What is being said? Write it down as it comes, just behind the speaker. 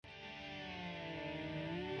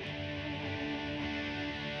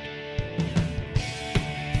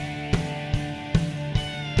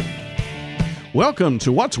Welcome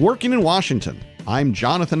to What's Working in Washington. I'm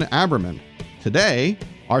Jonathan Aberman. Today,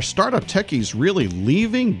 are startup techies really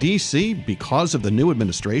leaving D.C. because of the new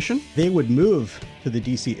administration? They would move to the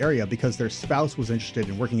D.C. area because their spouse was interested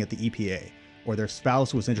in working at the EPA, or their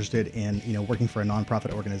spouse was interested in working for a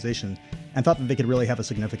nonprofit organization and thought that they could really have a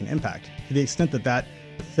significant impact. To the extent that that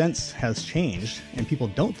sense has changed and people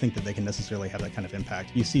don't think that they can necessarily have that kind of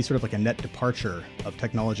impact, you see sort of like a net departure of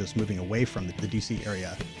technologists moving away from the D.C.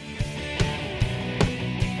 area.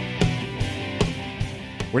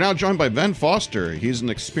 We're now joined by Ben Foster. He's an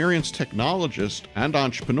experienced technologist and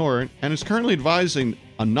entrepreneur and is currently advising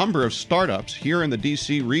a number of startups here in the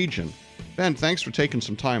D.C. region. Ben, thanks for taking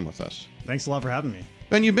some time with us. Thanks a lot for having me.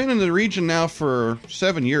 Ben, you've been in the region now for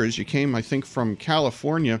 7 years. You came, I think, from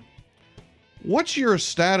California. What's your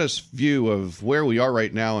status view of where we are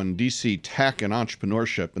right now in D.C. tech and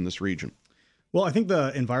entrepreneurship in this region? Well, I think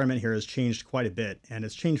the environment here has changed quite a bit, and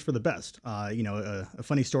it's changed for the best. A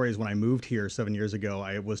funny story is when I moved here 7 years ago,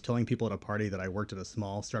 I was telling people at a party that I worked at a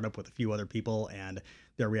small startup with a few other people, and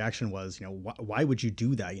their reaction was, why would you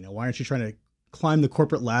do that? Why aren't you trying to climb the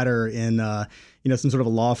corporate ladder in, some sort of a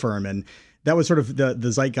law firm? And that was sort of the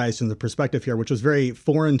zeitgeist and the perspective here, which was very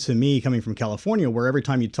foreign to me coming from California, where every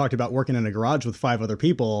time you talked about working in a garage with 5 other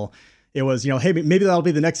people, it was, hey, maybe that'll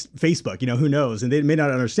be the next Facebook, who knows? And they may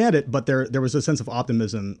not understand it, but there was a sense of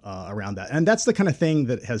optimism around that. And that's the kind of thing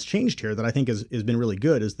that has changed here that I think has been really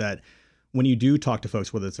good, is that when you do talk to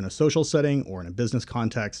folks, whether it's in a social setting or in a business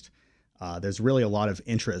context, there's really a lot of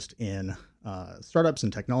interest in startups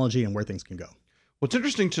and technology and where things can go. What's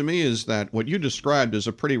interesting to me is that what you described is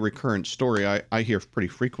a pretty recurrent story I hear pretty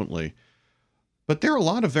frequently. But there are a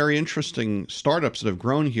lot of very interesting startups that have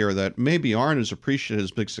grown here that maybe aren't as appreciated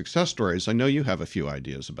as big success stories. I know you have a few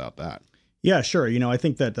ideas about that. Yeah, sure. I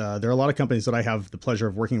think that there are a lot of companies that I have the pleasure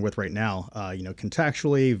of working with right now.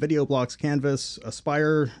 Contactually, VideoBlocks, Canvas,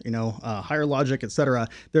 Aspire, Higher Logic, et cetera.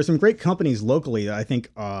 There's some great companies locally that I think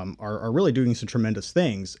are really doing some tremendous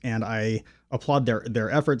things, and I applaud their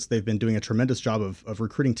efforts. They've been doing a tremendous job of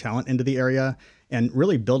recruiting talent into the area and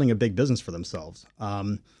really building a big business for themselves.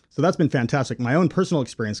 So that's been fantastic. My own personal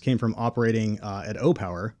experience came from operating at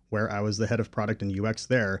OPower, where I was the head of product and UX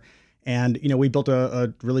there. And, we built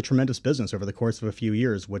a really tremendous business over the course of a few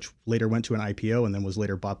years, which later went to an IPO and then was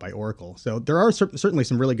later bought by Oracle. So there are certainly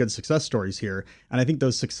some really good success stories here. And I think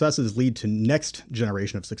those successes lead to next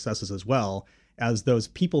generation of successes as well, as those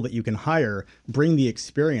people that you can hire bring the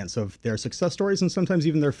experience of their success stories and sometimes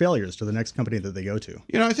even their failures to the next company that they go to.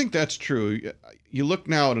 I think that's true. You look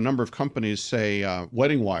now at a number of companies, say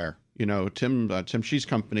Wedding Wire, Tim Shee's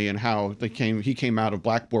company, and how he came out of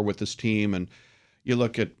Blackboard with his team. And you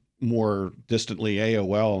look at more distantly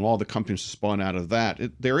AOL and all the companies that spawn out of that.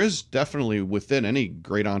 There is definitely within any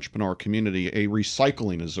great entrepreneur community a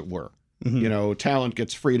recycling, as it were. Mm-hmm. Talent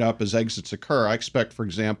gets freed up as exits occur. I expect, for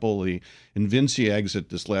example, the Invincia exit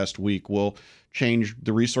this last week will change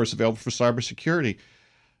the resource available for cybersecurity.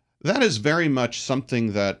 That is very much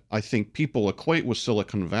something that I think people equate with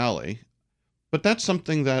Silicon Valley, but that's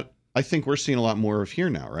something that I think we're seeing a lot more of here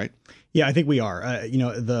now, right? Yeah, I think we are.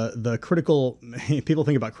 The critical, people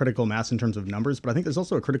think about critical mass in terms of numbers, but I think there's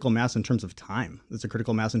also a critical mass in terms of time. There's a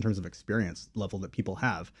critical mass in terms of experience level that people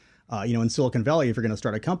have. In Silicon Valley, if you're going to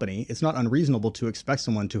start a company, it's not unreasonable to expect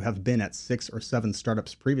someone to have been at 6 or 7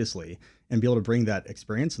 startups previously and be able to bring that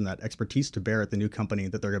experience and that expertise to bear at the new company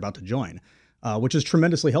that they're about to join, which is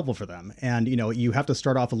tremendously helpful for them. And, you have to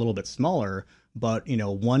start off a little bit smaller, but,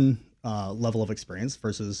 one level of experience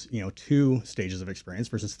versus 2 stages of experience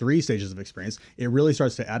versus 3 stages of experience, it really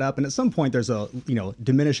starts to add up. And at some point, there's a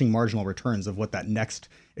diminishing marginal returns of what that next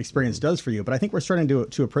experience does for you. But I think we're starting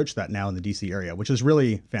to approach that now in the DC area, which is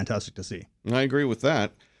really fantastic to see. I agree with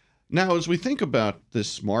that. Now, as we think about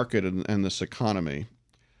this market and this economy,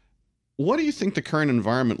 what do you think the current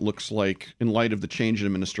environment looks like in light of the change in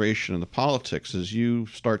administration and the politics as you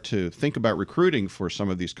start to think about recruiting for some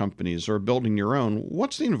of these companies or building your own?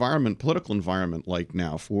 What's the political environment like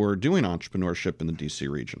now for doing entrepreneurship in the DC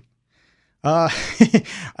region?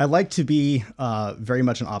 I like to be very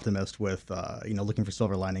much an optimist with, looking for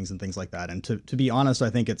silver linings and things like that. And to be honest,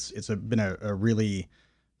 I think it's been a really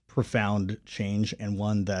profound change, and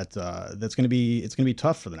one that's going to be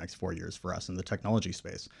tough for the next 4 years for us in the technology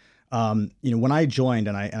space. When I joined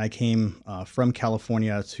and I came from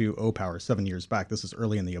California to OPower 7 years back, this is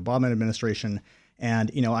early in the Obama administration.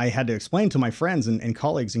 And, I had to explain to my friends and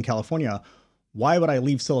colleagues in California, why would I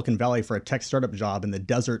leave Silicon Valley for a tech startup job in the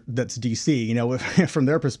desert that's DC, from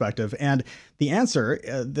their perspective? And the answer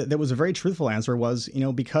that was a very truthful answer was,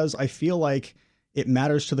 because I feel like it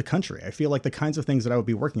matters to the country. I feel like the kinds of things that I would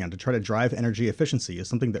be working on to try to drive energy efficiency is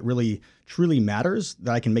something that really, truly matters,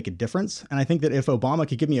 that I can make a difference. And I think that if Obama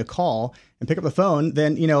could give me a call and pick up the phone,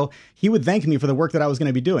 then, he would thank me for the work that I was going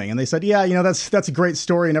to be doing. And they said, yeah, that's a great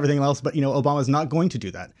story and everything else, but, Obama's not going to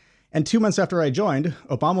do that. And 2 months after I joined,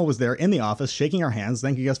 Obama was there in the office, shaking our hands,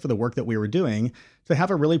 thanking us for the work that we were doing to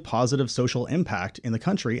have a really positive social impact in the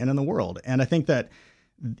country and in the world. And I think that,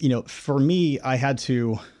 for me, I had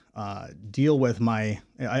to deal with I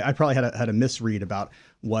probably had a misread about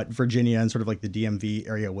what Virginia and sort of like the DMV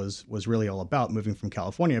area was really all about, moving from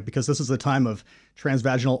California, because this is the time of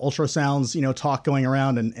transvaginal ultrasounds, talk going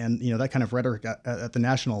around and that kind of rhetoric at the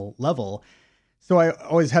national level. So I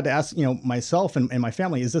always had to ask, myself and my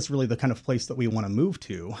family, is this really the kind of place that we want to move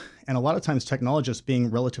to? And a lot of times technologists,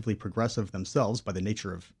 being relatively progressive themselves by the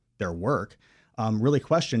nature of their work, really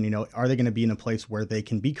question, are they going to be in a place where they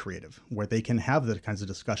can be creative, where they can have the kinds of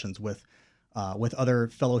discussions with other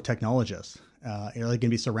fellow technologists? Are they going to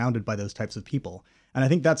be surrounded by those types of people? And I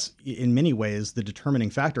think that's in many ways the determining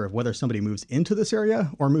factor of whether somebody moves into this area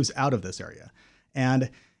or moves out of this area. And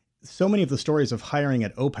so many of the stories of hiring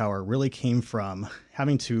at Opower really came from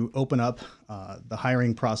having to open up the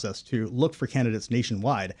hiring process to look for candidates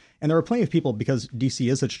nationwide. And there were plenty of people, because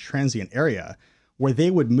DC is such a transient area, where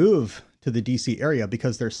they would move to the DC area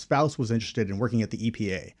because their spouse was interested in working at the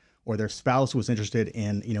EPA, or their spouse was interested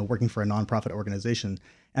in, working for a nonprofit organization,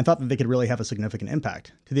 and thought that they could really have a significant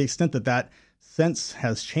impact. To the extent that that sense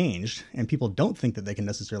has changed and people don't think that they can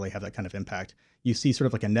necessarily have that kind of impact, you see sort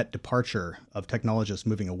of like a net departure of technologists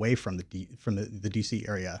moving away from the DC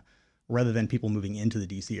area rather than people moving into the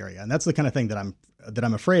DC area. And that's the kind of thing that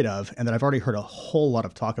I'm afraid of, and that I've already heard a whole lot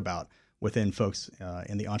of talk about within folks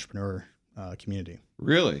in the entrepreneur community.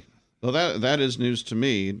 Really? Well, that is news to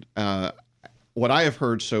me. What I have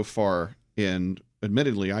heard so far, and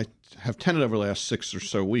admittedly, I have tended over the last 6 or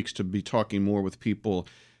so weeks to be talking more with people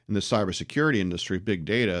in the cybersecurity industry, big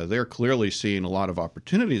data. They're clearly seeing a lot of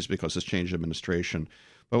opportunities because this change in administration.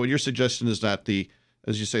 But what you're suggesting is that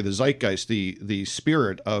as you say, the zeitgeist, the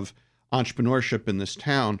spirit of entrepreneurship in this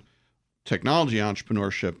town, technology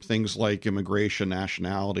entrepreneurship, things like immigration,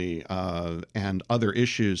 nationality, and other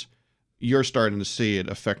issues, you're starting to see it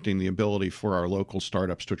affecting the ability for our local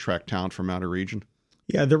startups to attract talent from outer region?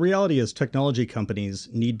 Yeah, the reality is technology companies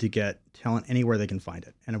need to get talent anywhere they can find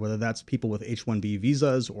it. And whether that's people with H-1B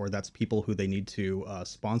visas or that's people who they need to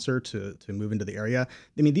sponsor to move into the area.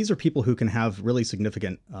 I mean, these are people who can have really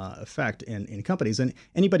significant effect in companies. And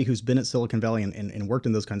anybody who's been at Silicon Valley and worked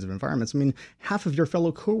in those kinds of environments, I mean, half of your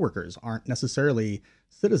fellow coworkers aren't necessarily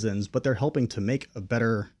citizens, but they're helping to make a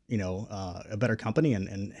better company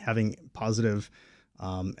and having positive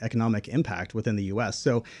economic impact within the U.S.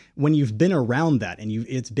 So when you've been around that and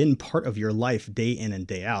it's been part of your life day in and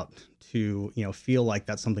day out, to feel like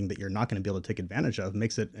that's something that you're not going to be able to take advantage of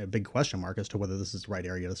makes it a big question mark as to whether this is the right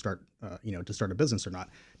area to start a business or not.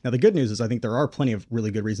 Now, the good news is I think there are plenty of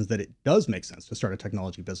really good reasons that it does make sense to start a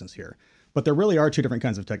technology business here, but there really are two different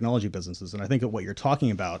kinds of technology businesses, and I think that what you're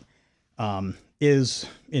talking about is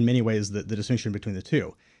in many ways the distinction between the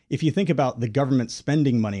two. If you think about the government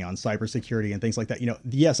spending money on cybersecurity and things like that,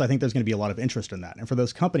 yes, I think there's going to be a lot of interest in that. And for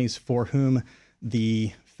those companies for whom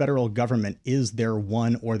the federal government is their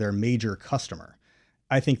one or their major customer,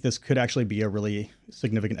 I think this could actually be a really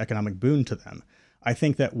significant economic boon to them. I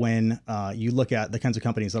think that when you look at the kinds of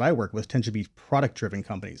companies that I work with, tend to be product-driven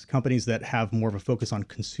companies that have more of a focus on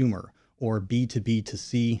consumer or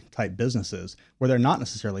B2B2C type businesses, where they're not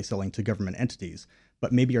necessarily selling to government entities,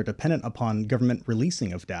 but maybe are dependent upon government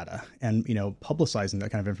releasing of data and publicizing that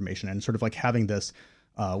kind of information, and sort of like having this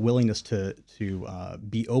willingness to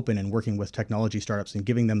be open and working with technology startups and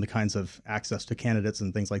giving them the kinds of access to candidates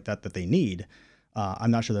and things like that they need.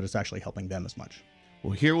 I'm not sure that it's actually helping them as much.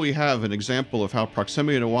 Well, here we have an example of how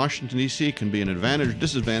proximity to Washington, D.C. can be an advantage or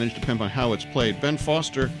disadvantage depending on how it's played. Ben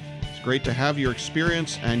Foster, it's great to have your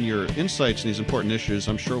experience and your insights in these important issues.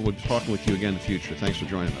 I'm sure we'll be talking with you again in the future. Thanks for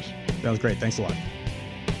joining us. That was great. Thanks a lot.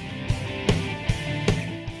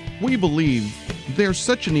 We believe there's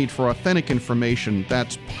such a need for authentic information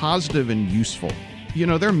that's positive and useful.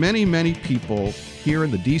 There are many, many people here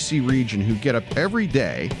in the DC region who get up every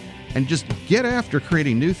day and just get after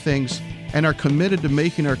creating new things and are committed to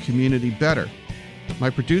making our community better.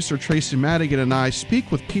 My producer, Tracy Madigan, and I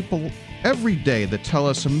speak with people every day that tell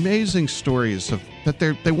us amazing stories that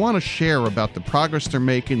they want to share about the progress they're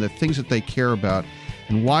making, the things that they care about,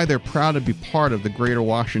 and why they're proud to be part of the greater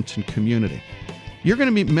Washington community. You're going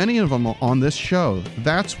to meet many of them on this show.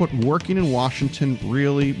 That's what working in Washington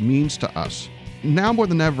really means to us. now more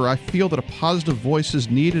than ever, I feel that a positive voice is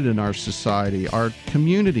needed in our society, our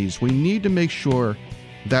communities. We need to make sure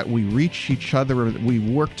that we reach each other and that we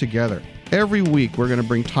work together. Every week, we're going to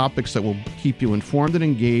bring topics that will keep you informed and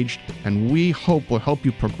engaged, and we hope will help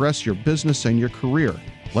you progress your business and your career.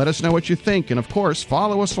 Let us know what you think, and of course,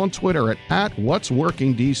 follow us on Twitter at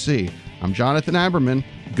 @What'sWorkingDC. I'm Jonathan Aberman.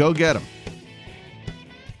 Go get 'em.